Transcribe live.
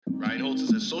Ryan Holtz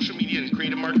is a social media and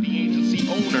creative marketing agency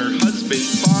owner, husband,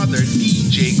 father,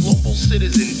 DJ, global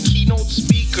citizen, keynote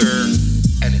speaker,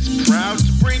 and is proud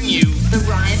to bring you the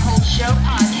Ryan Holtz Show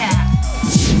podcast.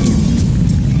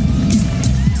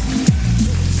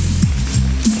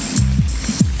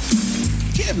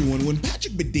 Hey everyone, when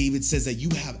Patrick Bet-David says that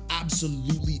you have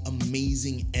absolutely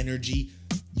amazing energy,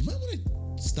 you might want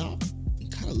to stop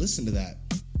and kind of listen to that.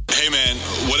 Hey man,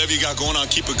 whatever you got going on,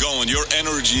 keep it going. Your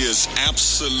energy is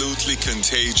absolutely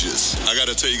contagious. I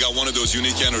gotta tell you, you got one of those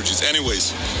unique energies.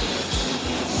 Anyways,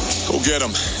 go get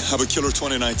them. Have a killer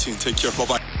 2019. Take care.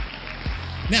 Bye-bye.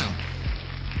 Now,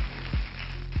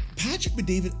 Patrick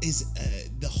Bet-David is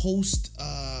the host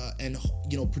and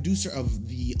producer of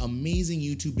the amazing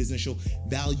YouTube business show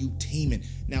Valuetainment.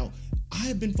 Now, I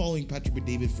have been following Patrick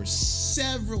Bet-David for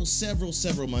several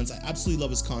months. I absolutely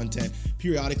love his content.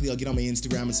 Periodically, I'll get on my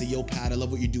Instagram and say, "Yo, Pat, I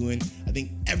love what you're doing. I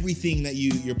think everything that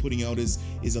you're putting out is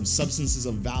of substances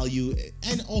of value,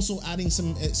 and also adding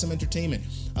some entertainment."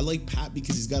 I like Pat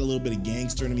because he's got a little bit of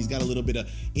gangster in him. He's got a little bit of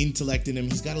intellect in him.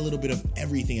 He's got a little bit of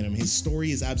everything in him. His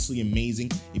story is absolutely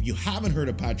amazing. If you haven't heard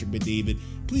of Patrick Bet-David,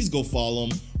 please go follow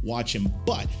him, watch him.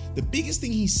 But the biggest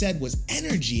thing he said was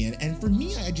energy, and for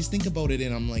me, I just think about it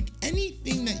and I'm like,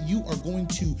 anything that you are going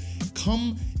to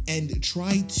come and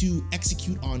try to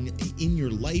execute on in your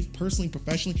life, personally,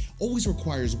 professionally, always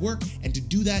requires work. And to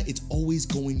do that, it's always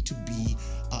going to be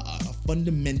a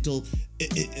fundamental,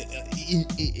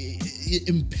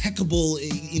 impeccable,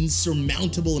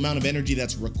 insurmountable amount of energy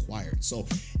that's required. So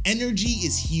energy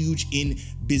is huge in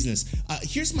business.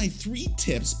 Here's my 3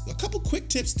 tips, a couple quick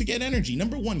tips to get energy.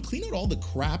 Number 1, clean out all the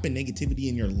crap and negativity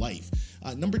in your life.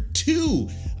 Number 2,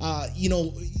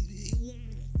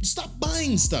 stop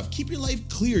buying stuff. Keep your life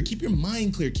clear. Keep your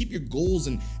mind clear. Keep your goals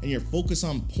and your focus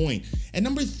on point. And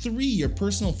number 3, your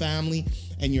personal family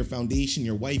and your foundation,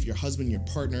 your wife, your husband, your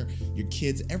partner, your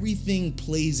kids, everything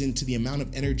plays into the amount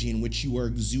of energy in which you are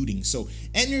exuding. So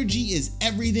energy is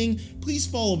everything. Please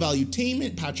follow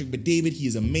Valuetainment, Patrick Bet-David. He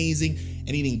is amazing.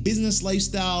 Anything business,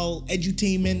 lifestyle,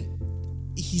 edutainment,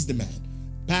 he's the man.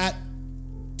 Pat,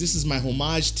 this is my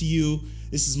homage to you.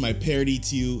 This is my parody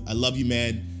to you. I love you,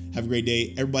 man. Have a great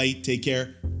day. Everybody, take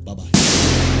care. Bye-bye.